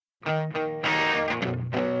Why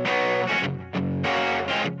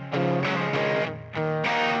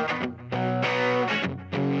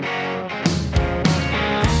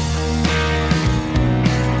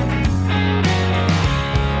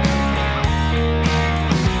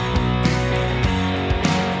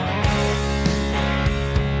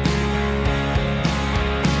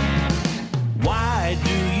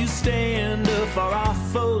do you stand afar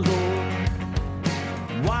off, O Lord?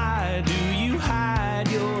 Why do you hide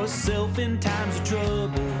yourself in times of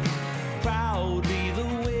trouble? Proudly the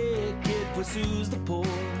wicked pursues the poor.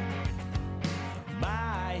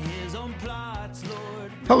 By his own plots,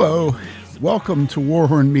 Lord. Hello, welcome to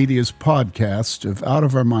Warhorn Media's podcast of Out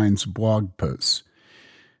of Our Minds blog posts.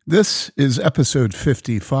 This is episode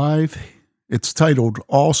 55. It's titled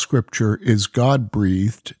All Scripture is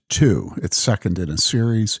God-Breathed 2. It's second in a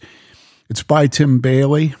series. It's by Tim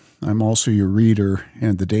Bayly. I'm also your reader,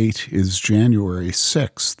 and the date is January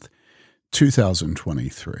 6th,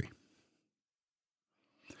 2023.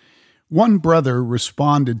 One brother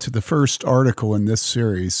responded to the first article in this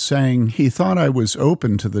series saying he thought I was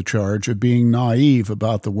open to the charge of being naive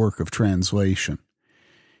about the work of translation.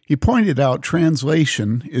 He pointed out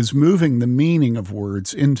translation is moving the meaning of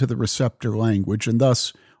words into the receptor language and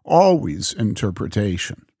thus always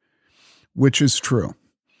interpretation, which is true.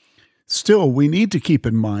 Still, we need to keep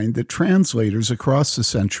in mind that translators across the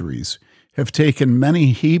centuries have taken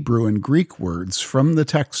many Hebrew and Greek words from the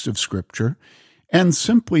text of Scripture and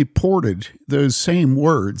simply ported those same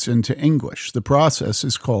words into English. The process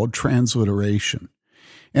is called transliteration,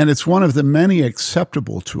 and it's one of the many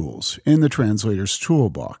acceptable tools in the translator's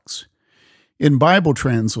toolbox. In Bible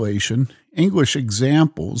translation, English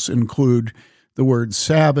examples include the word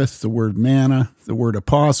Sabbath, the word manna, the word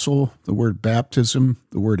apostle, the word baptism,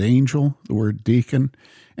 the word angel, the word deacon,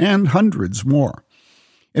 and hundreds more.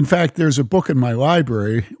 In fact, there's a book in my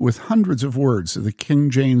library with hundreds of words of the King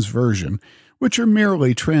James Version, which are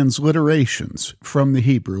merely transliterations from the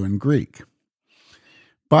Hebrew and Greek.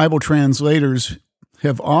 Bible translators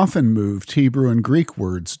have often moved Hebrew and Greek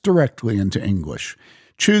words directly into English,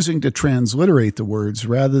 choosing to transliterate the words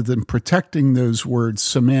rather than protecting those words'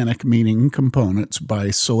 semantic meaning components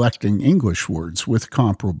by selecting English words with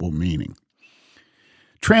comparable meaning.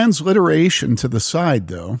 Transliteration to the side,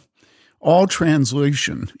 though, all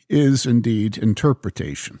translation is indeed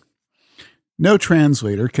interpretation. No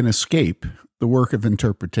translator can escape the work of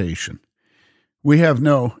interpretation. We have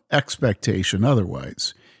no expectation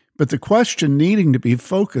otherwise. But the question needing to be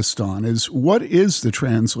focused on is, what is the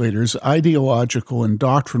translator's ideological and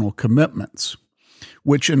doctrinal commitments,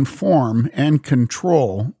 which inform and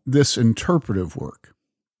control this interpretive work?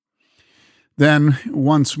 Then,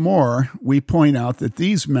 once more, we point out that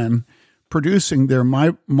these men producing their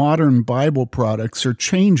modern Bible products are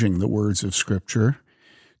changing the words of Scripture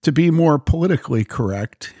to be more politically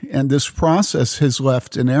correct, and this process has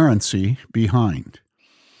left inerrancy behind.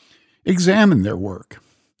 Examine their work,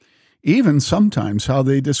 even sometimes how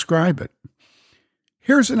they describe it.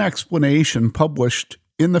 Here's an explanation published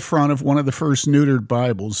in the front of one of the first neutered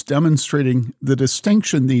Bibles, demonstrating the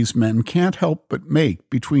distinction these men can't help but make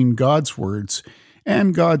between God's words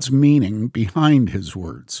and God's meaning behind his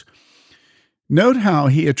words. Note how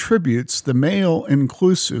he attributes the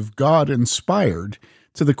male-inclusive God-inspired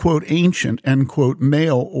to the, quote, ancient and, quote,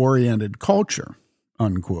 male-oriented culture,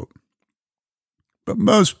 unquote. But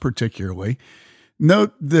most particularly,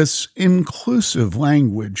 note this inclusive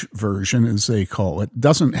language version, as they call it,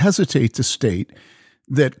 doesn't hesitate to state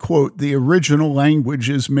that, quote, the original language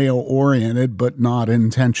is male-oriented but not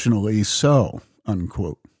intentionally so,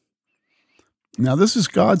 unquote. Now, this is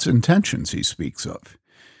God's intentions he speaks of.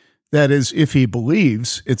 That is, if he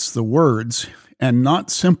believes it's the words and not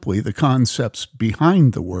simply the concepts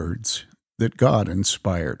behind the words that God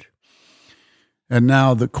inspired. And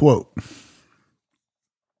now the quote.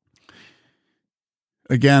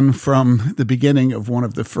 Again, from the beginning of one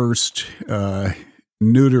of the first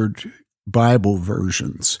neutered Bible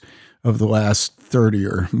versions of the last 30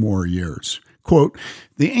 or more years. Quote,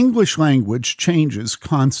 the English language changes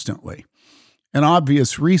constantly. An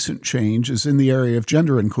obvious recent change is in the area of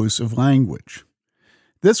gender-inclusive language.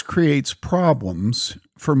 This creates problems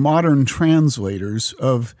for modern translators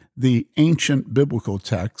of the ancient biblical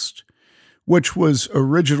text, which was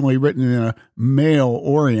originally written in a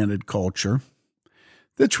male-oriented culture.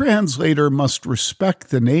 The translator must respect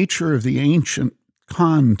the nature of the ancient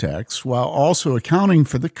context while also accounting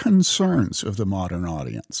for the concerns of the modern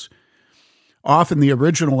audience. Often the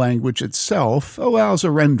original language itself allows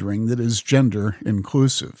a rendering that is gender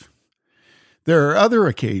inclusive. There are other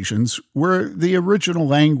occasions where the original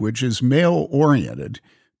language is male-oriented,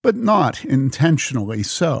 but not intentionally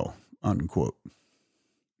so, unquote.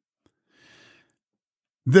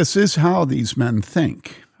 This is how these men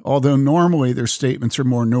think, although normally their statements are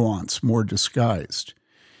more nuanced, more disguised.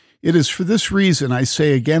 It is for this reason I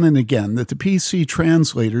say again and again that the PC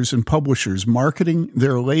translators and publishers marketing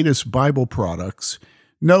their latest Bible products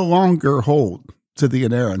no longer hold to the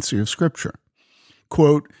inerrancy of Scripture.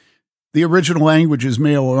 Quote, the original language is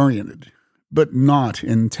male-oriented, but not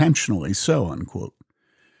intentionally so, unquote.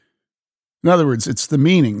 In other words, it's the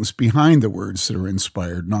meanings behind the words that are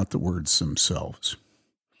inspired, not the words themselves.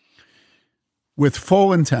 With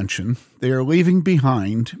full intention, they are leaving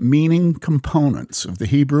behind meaning components of the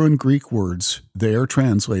Hebrew and Greek words they are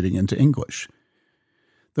translating into English.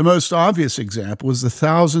 The most obvious example is the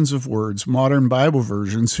thousands of words modern Bible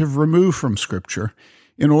versions have removed from Scripture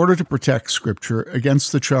in order to protect Scripture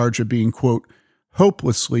against the charge of being, quote,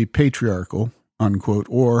 hopelessly patriarchal, unquote,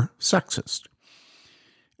 or sexist.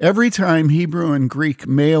 Every time Hebrew and Greek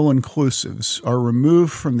male inclusives are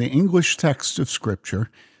removed from the English text of Scripture,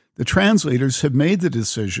 the translators have made the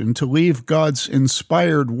decision to leave God's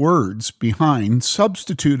inspired words behind,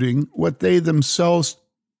 substituting what they themselves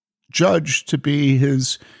judge to be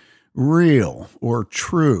his real or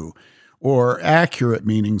true or accurate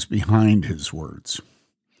meanings behind his words.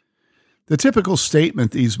 The typical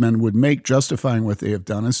statement these men would make justifying what they have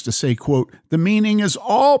done is to say, quote, the meaning is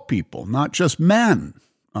all people, not just men,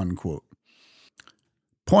 unquote.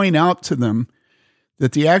 Point out to them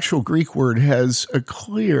that the actual Greek word has a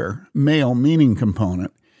clear male meaning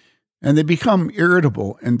component, and they become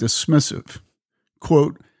irritable and dismissive.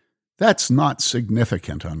 Quote, that's not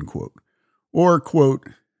significant, unquote. Or, quote,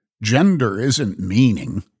 gender isn't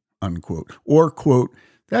meaning, unquote. Or, quote,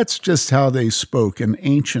 that's just how they spoke in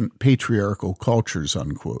ancient patriarchal cultures,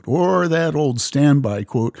 unquote. Or that old standby,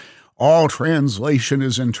 quote, all translation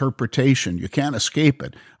is interpretation. You can't escape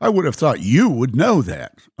it. I would have thought you would know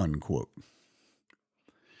that, unquote.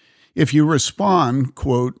 If you respond,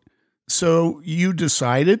 quote, so you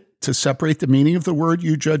decided to separate the meaning of the word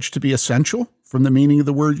you judge to be essential from the meaning of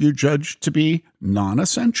the word you judge to be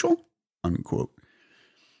non-essential, unquote.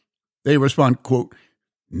 They respond, quote,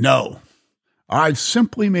 no, I've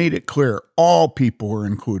simply made it clear all people are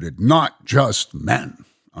included, not just men,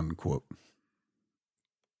 unquote.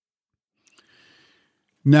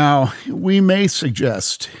 Now, we may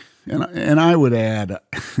suggest, and I would add,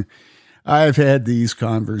 I've had these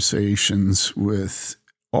conversations with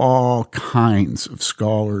all kinds of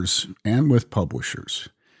scholars and with publishers.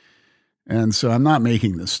 And so I'm not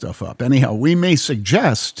making this stuff up. Anyhow, we may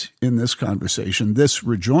suggest in this conversation, this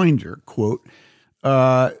rejoinder, quote,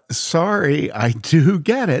 sorry, I do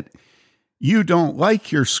get it. You don't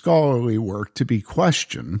like your scholarly work to be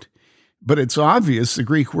questioned, but it's obvious the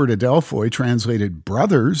Greek word adelphoi, translated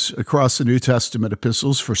brothers across the New Testament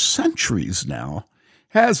epistles for centuries now,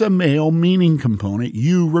 has a male meaning component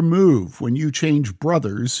you remove when you change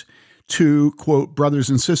brothers to, quote, brothers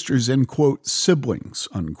and sisters and, quote, siblings,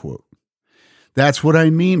 unquote. That's what I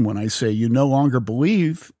mean when I say you no longer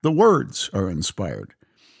believe the words are inspired.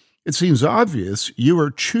 It seems obvious you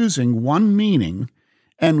are choosing one meaning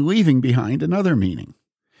and leaving behind another meaning.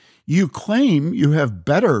 You claim you have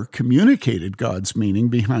better communicated God's meaning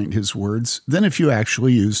behind his words than if you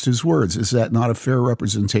actually used his words. Is that not a fair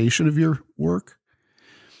representation of your work?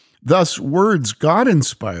 Thus, words God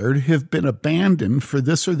inspired have been abandoned for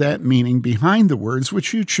this or that meaning behind the words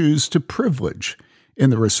which you choose to privilege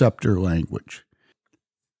in the receptor language.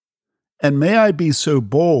 And may I be so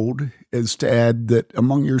bold as to add that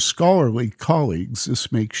among your scholarly colleagues,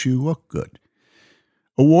 this makes you look good.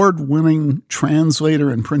 Award-winning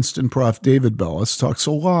translator and Princeton prof David Bellis talks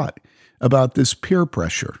a lot about this peer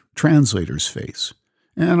pressure translators face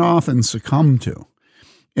and often succumb to.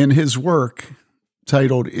 In his work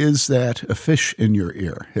titled, Is That a Fish in Your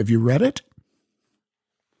Ear? Have you read it?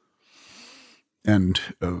 End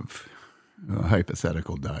of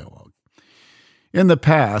hypothetical dialogue. In the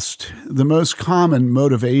past, the most common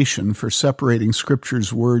motivation for separating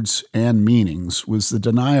Scripture's words and meanings was the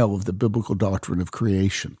denial of the biblical doctrine of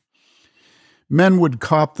creation. Men would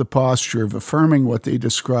cop the posture of affirming what they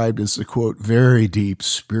described as the, quote, very deep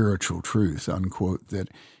spiritual truth, unquote, that,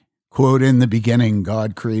 quote, in the beginning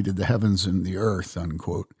God created the heavens and the earth,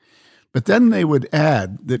 unquote. But then they would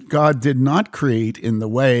add that God did not create in the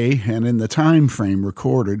way and in the time frame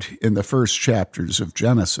recorded in the first chapters of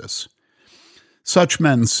Genesis. Such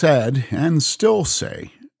men said, and still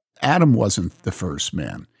say, Adam wasn't the first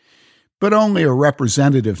man, but only a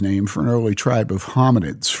representative name for an early tribe of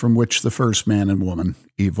hominids from which the first man and woman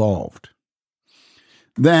evolved.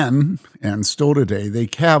 Then, and still today, they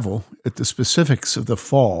cavil at the specifics of the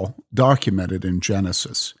fall documented in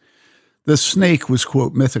Genesis. The snake was,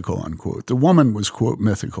 quote, mythical, unquote. The woman was, quote,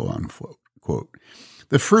 mythical, unquote.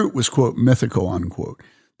 The fruit was, quote, mythical, unquote.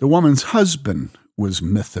 The woman's husband was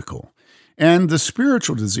mythical. And the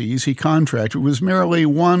spiritual disease he contracted was merely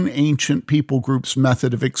one ancient people group's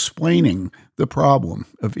method of explaining the problem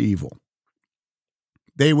of evil.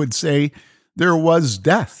 They would say there was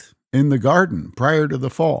death in the garden prior to the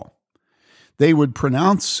fall. They would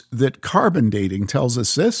pronounce that carbon dating tells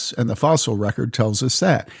us this and the fossil record tells us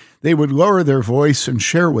that. They would lower their voice and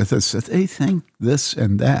share with us that they think this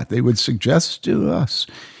and that. They would suggest to us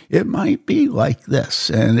it might be like this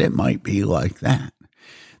and it might be like that.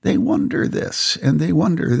 They wonder this and they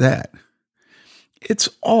wonder that. It's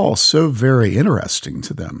all so very interesting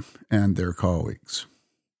to them and their colleagues.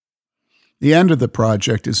 The end of the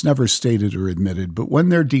project is never stated or admitted, but when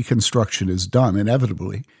their deconstruction is done,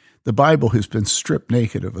 inevitably, the Bible has been stripped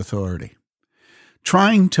naked of authority.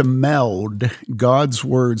 Trying to meld God's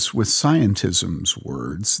words with scientism's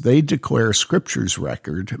words, they declare Scripture's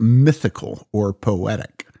record mythical or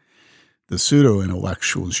poetic, the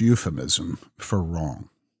pseudo-intellectual's euphemism for wrong.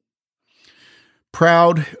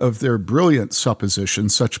 Proud of their brilliant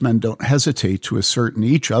suppositions, such men don't hesitate to assert in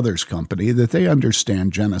each other's company that they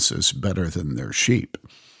understand Genesis better than their sheep.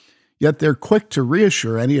 Yet they're quick to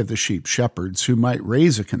reassure any of the sheep shepherds who might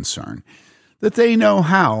raise a concern that they know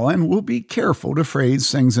how and will be careful to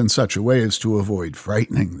phrase things in such a way as to avoid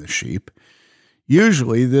frightening the sheep.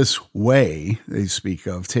 Usually this way they speak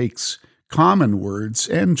of takes common words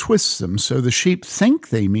and twists them so the sheep think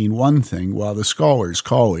they mean one thing while the scholar's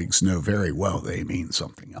colleagues know very well they mean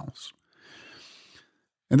something else.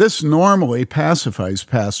 And this normally pacifies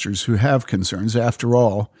pastors who have concerns. After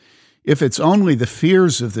all, if it's only the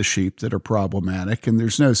fears of the sheep that are problematic and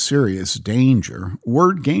there's no serious danger,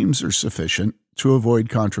 word games are sufficient to avoid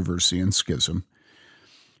controversy and schism.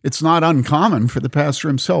 It's not uncommon for the pastor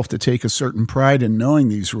himself to take a certain pride in knowing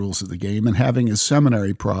these rules of the game and having his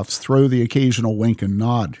seminary profs throw the occasional wink and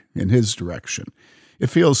nod in his direction. It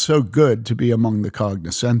feels so good to be among the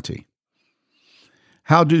cognoscenti.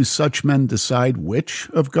 How do such men decide which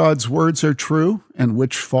of God's words are true and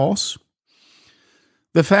which false?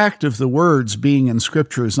 The fact of the words being in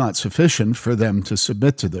Scripture is not sufficient for them to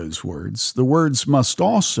submit to those words. The words must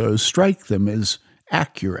also strike them as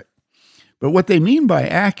accurate. But what they mean by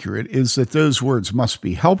accurate is that those words must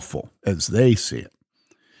be helpful as they see it.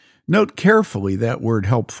 Note carefully that word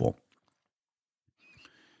helpful.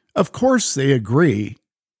 Of course they agree,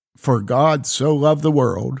 for God so loved the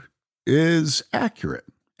world is accurate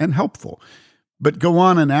and helpful. But go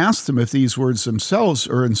on and ask them if these words themselves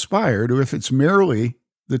are inspired or if it's merely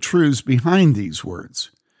the truths behind these words.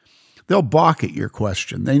 They'll balk at your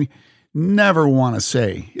question. They never want to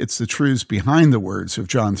say it's the truths behind the words of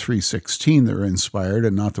John 3:16 that are inspired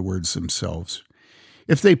and not the words themselves.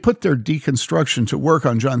 If they put their deconstruction to work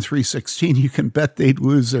on John 3:16, you can bet they'd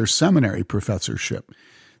lose their seminary professorship.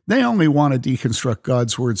 They only want to deconstruct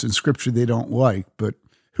God's words in Scripture they don't like, but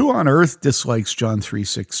who on earth dislikes John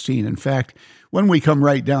 3:16? In fact, when we come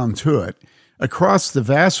right down to it, across the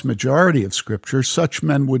vast majority of Scripture, such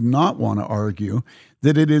men would not want to argue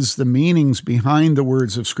that it is the meanings behind the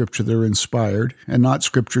words of Scripture that are inspired and not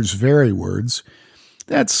Scripture's very words.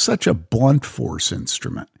 That's such a blunt force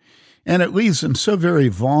instrument, and it leaves them so very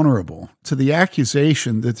vulnerable to the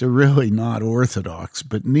accusation that they're really not orthodox,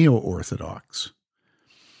 but neo-orthodox.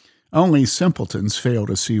 Only simpletons fail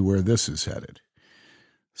to see where this is headed.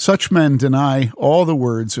 Such men deny all the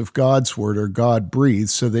words of God's word are God-breathed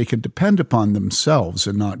so they can depend upon themselves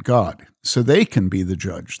and not God, so they can be the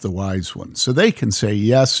judge, the wise one, so they can say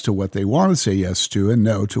yes to what they want to say yes to and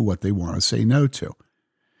no to what they want to say no to.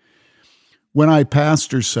 When I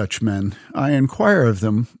pastor such men, I inquire of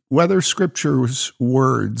them whether Scripture's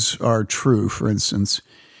words are true. For instance,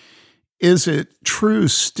 is it true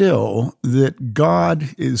still that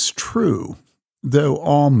God is true, though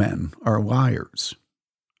all men are liars?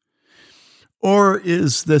 Or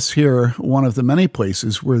is this here one of the many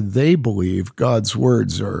places where they believe God's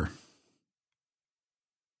words are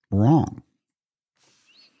wrong?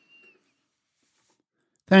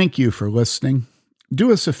 Thank you for listening.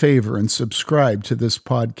 Do us a favor and subscribe to this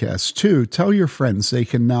podcast, too. Tell your friends they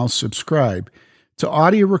can now subscribe to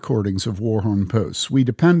audio recordings of Warhorn Posts. We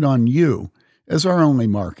depend on you as our only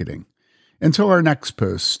marketing. Until our next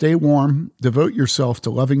post, stay warm, devote yourself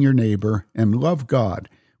to loving your neighbor, and love God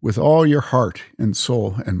with all your heart and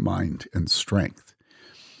soul and mind and strength.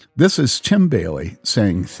 This is Tim Bayly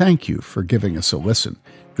saying thank you for giving us a listen.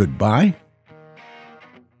 Goodbye.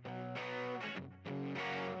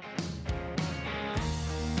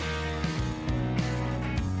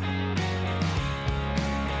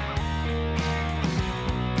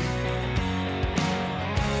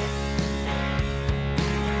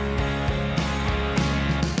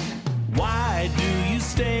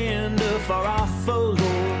 awful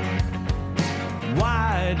Lord?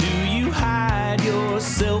 Why do you hide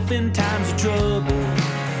yourself in times of trouble?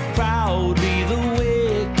 Proudly the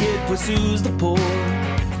wicked pursues the poor.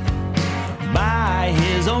 By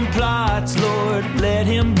his own plots, Lord, let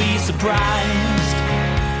him be surprised.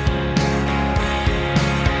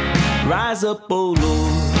 Rise up, O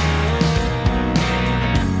Lord.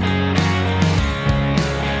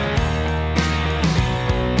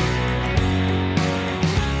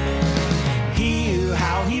 Hear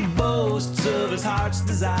how he boasts of his heart's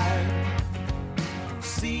desire.